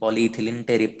PET, polyethylene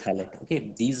terephthalate.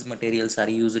 Okay, these materials are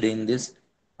used in this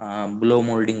blow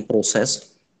molding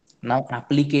process. Now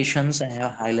applications I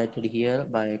have highlighted here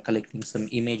by collecting some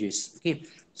images. Okay,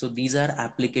 so these are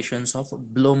applications of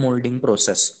blow molding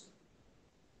process.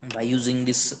 By using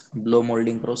this blow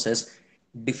molding process,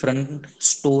 different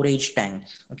storage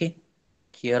tanks. Okay,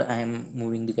 here I am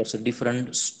moving the cursor,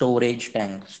 different storage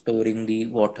tanks storing the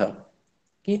water.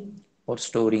 Okay, for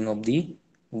storing of the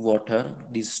water,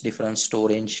 these different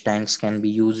storage tanks can be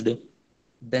used.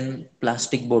 Then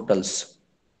plastic bottles.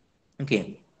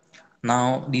 Okay,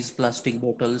 now these plastic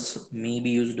bottles may be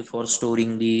used for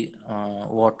storing the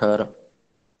water.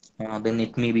 Then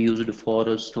it may be used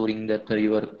for storing that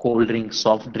your cold drinks,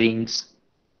 soft drinks,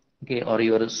 okay, or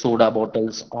your soda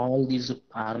bottles. All these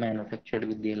are manufactured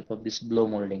with the help of this blow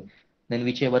molding. Then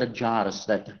whichever jars,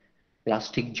 that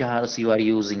plastic jars you are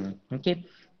using, okay,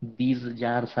 these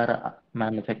jars are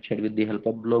manufactured with the help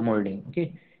of blow molding.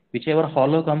 Okay, whichever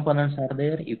hollow components are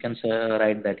there, you can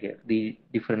write that here, the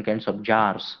different kinds of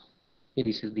jars. Okay,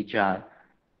 this is the jar.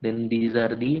 Then these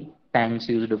are the tanks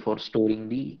used for storing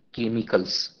the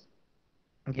chemicals.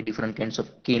 Okay, different kinds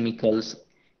of chemicals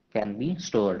can be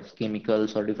stored.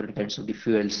 Chemicals or different kinds of the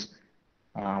fuels,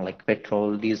 like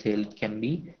petrol, diesel, can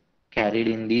be carried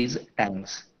in these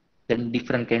tanks. Then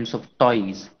different kinds of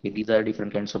toys. Okay, these are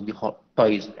different kinds of the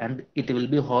toys, and it will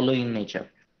be hollow in nature.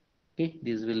 Okay,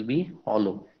 these will be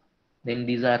hollow. Then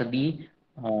these are the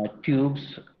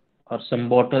tubes or some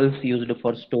bottles used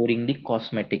for storing the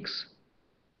cosmetics.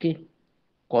 Okay,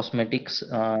 cosmetics,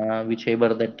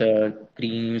 whichever that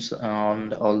creams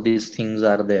and all these things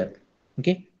are there.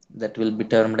 Okay, that will be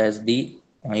termed as the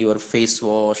your face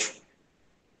wash,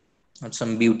 and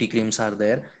some beauty creams are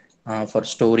there. For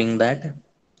storing that,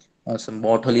 some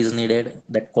bottle is needed.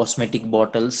 That cosmetic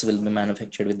bottles will be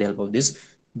manufactured with the help of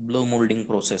this blow molding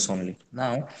process only.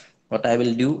 Now what I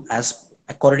will do, as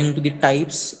according to the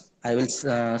types, I will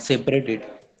separate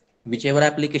it, whichever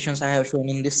applications I have shown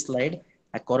in this slide,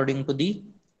 according to the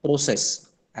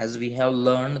process. As we have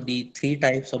learned the three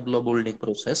types of blow molding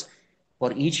process,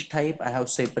 for each type I have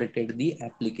separated the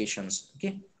applications.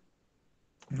 Okay,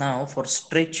 now for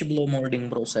stretch blow molding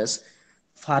process,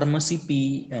 pharmacy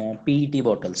PET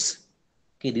bottles.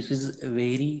 Okay, this is a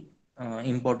very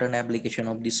important application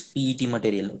of this PET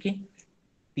material. Okay,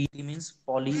 PET means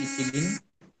polyethylene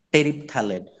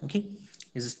terephthalate. Okay,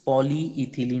 this is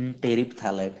polyethylene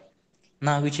terephthalate.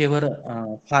 Now,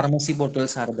 whichever pharmacy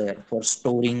bottles are there for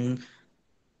storing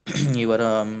your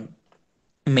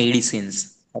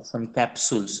medicines or some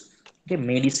capsules. Okay,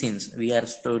 medicines, we are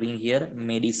storing here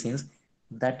medicines.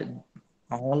 That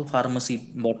all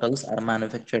pharmacy bottles are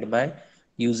manufactured by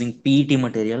using PET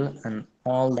material, and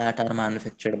all that are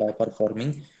manufactured by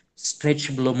performing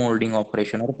stretch blow molding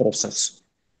operation or process.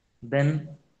 Then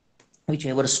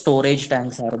whichever storage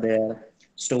tanks are there,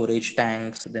 storage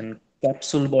tanks, then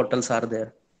capsule bottles are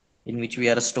there, in which we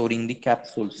are storing the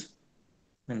capsules,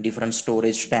 and different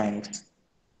storage tanks.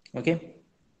 Okay,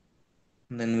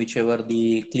 then whichever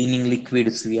the cleaning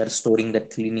liquids, we are storing that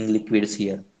cleaning liquids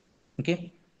here.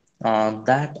 Okay,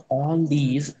 that all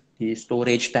these, the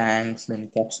storage tanks,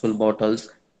 then capsule bottles,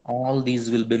 all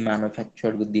these will be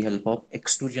manufactured with the help of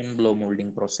extrusion blow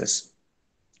molding process.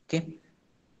 Okay,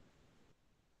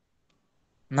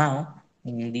 now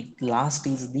the last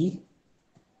is the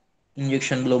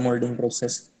injection blow molding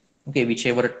process. Okay,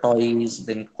 whichever toys,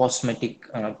 then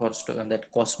cosmetic, that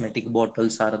cosmetic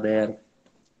bottles are there,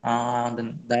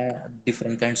 then the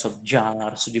different kinds of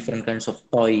jars, different kinds of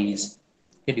toys.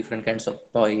 Okay, different kinds of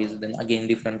toys, then again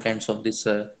different kinds of this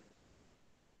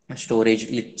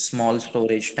storage, small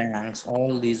storage tanks,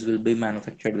 all these will be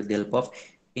manufactured with the help of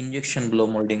injection blow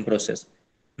molding process.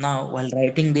 Now while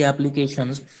writing the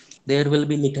applications, there will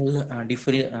be little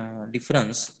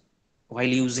difference while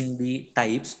using the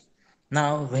types.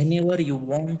 Now whenever you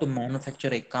want to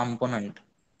manufacture a component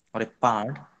or a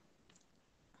part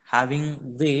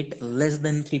having weight less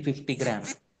than 350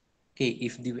 grams. Okay,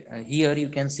 if the here you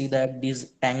can see that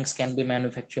these tanks can be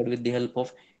manufactured with the help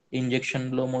of injection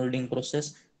blow molding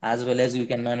process, as well as you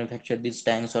can manufacture these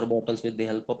tanks or bottles with the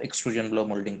help of extrusion blow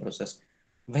molding process.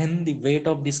 When the weight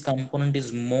of this component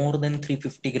is more than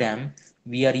 350 gram,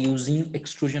 we are using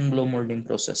extrusion blow molding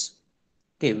process.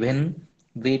 Okay, when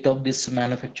weight of this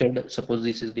manufactured, suppose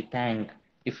this is the tank,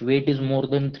 if weight is more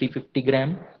than 350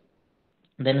 gram,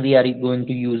 then we are going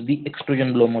to use the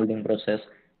extrusion blow molding process.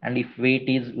 And if weight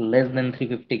is less than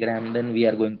 350 gram, then we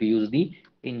are going to use the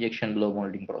injection blow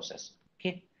molding process.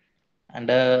 Okay, and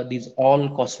these all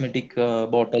cosmetic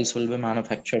bottles will be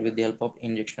manufactured with the help of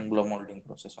injection blow molding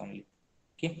process only.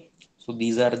 Okay, so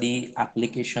these are the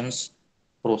applications,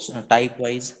 type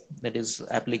wise, that is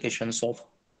applications of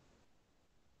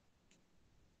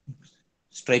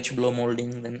stretch blow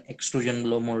molding, then extrusion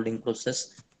blow molding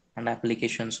process, and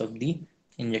applications of the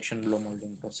injection blow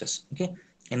molding process. Okay,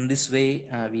 in this way,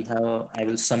 I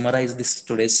will summarize this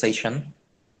today's session.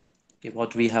 Okay,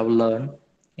 what we have learned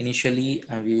initially,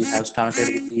 we have started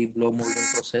with the blow molding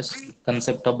process,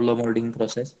 concept of blow molding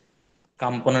process,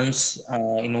 components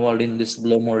involved in this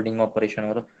blow molding operation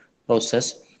or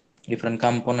process, different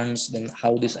components, then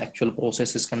how this actual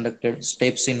process is conducted,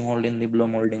 steps involved in the blow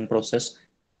molding process,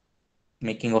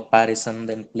 making of parison,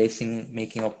 then placing,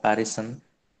 making of parison,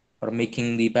 or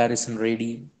making the parison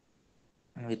ready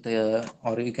with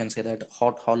or you can say that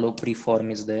hot hollow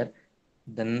preform is there,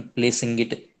 then placing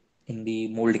it in the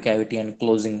mold cavity and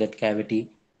closing that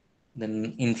cavity,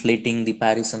 then inflating the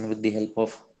parison with the help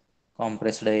of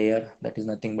compressed air, that is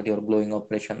nothing but your blowing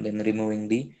operation, then removing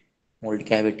the mold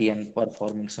cavity and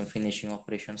performing some finishing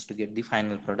operations to get the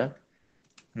final product.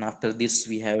 And after this,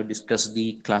 we have discussed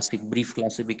the classic brief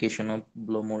classification of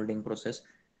blow molding process.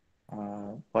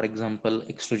 For example,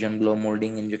 extrusion blow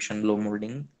molding, injection blow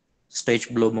molding,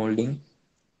 stretch blow molding,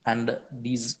 and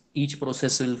these each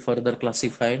process will further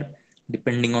classified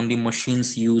depending on the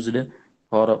machines used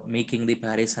for making the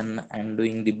parison and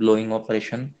doing the blowing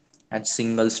operation at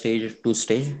single stage, two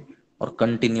stage, or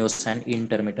continuous and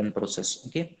intermittent process.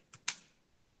 Okay,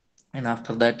 and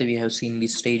after that, we have seen the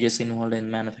stages involved in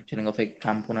manufacturing of a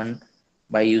component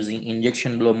by using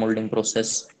injection blow molding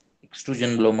process,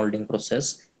 extrusion blow molding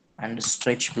process, and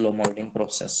stretch blow molding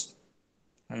process.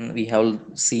 And we have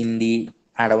seen the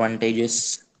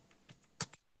advantages,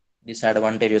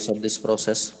 disadvantages of this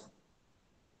process,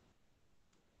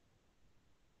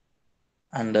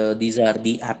 and these are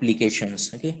the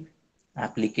applications. Okay,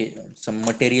 some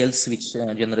materials which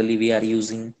generally we are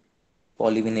using: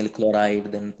 polyvinyl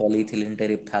chloride, then polyethylene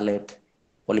terephthalate,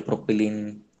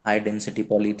 polypropylene, high density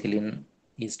polyethylene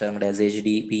is termed as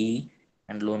HDPE,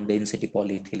 and low density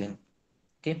polyethylene.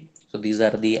 Okay, so these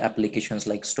are the applications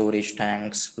like storage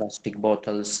tanks, plastic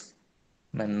bottles,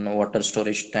 then water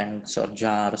storage tanks or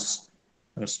jars,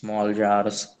 and small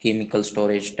jars, chemical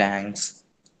storage tanks,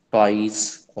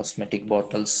 toys, cosmetic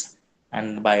bottles.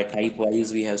 And by type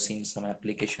wise, we have seen some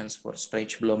applications for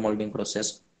stretch blow molding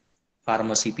process,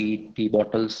 pharmacy PET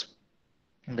bottles.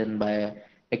 And then by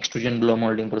extrusion blow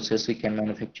molding process, we can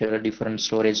manufacture different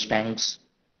storage tanks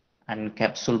and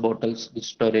capsule bottles with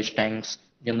storage tanks.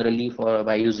 Generally, for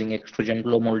by using extrusion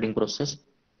blow molding process,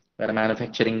 we are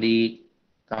manufacturing the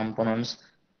components.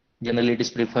 Generally, it is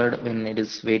preferred when it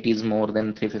is weight is more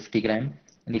than 350 gram,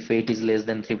 and if weight is less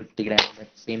than 350 gram, the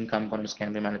same components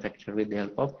can be manufactured with the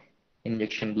help of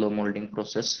injection blow molding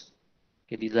process.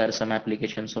 Okay, these are some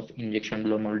applications of injection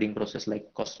blow molding process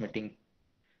like cosmetic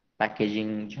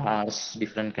packaging, jars,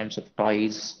 different kinds of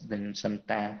toys, then some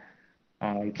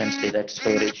you can say that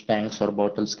storage tanks or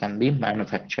bottles can be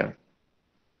manufactured.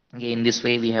 Okay, in this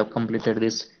way, we have completed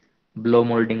this blow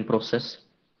molding process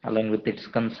along with its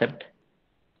concept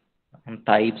and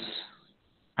types,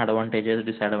 advantages,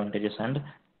 disadvantages, and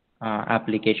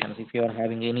applications. If you are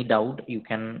having any doubt, you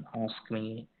can ask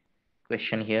me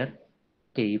question here.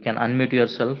 Okay, you can unmute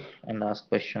yourself and ask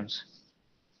questions.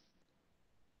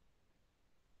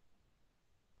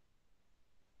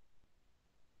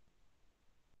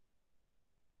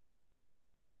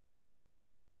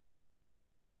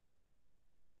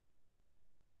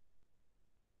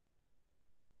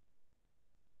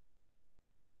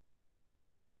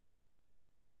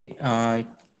 Uh,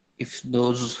 if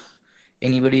those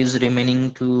anybody is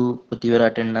remaining to put your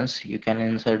attendance, you can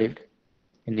insert it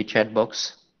in the chat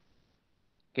box.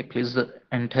 Okay, please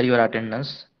enter your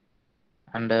attendance,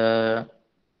 and I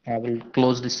will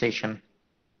close this session.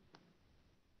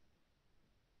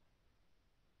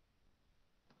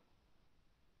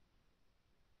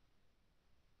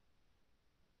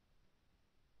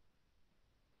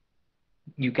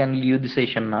 You can leave the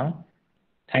session now.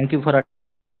 Thank you for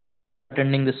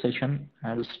attending this session.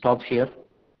 I will stop here.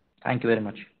 Thank you very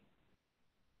much.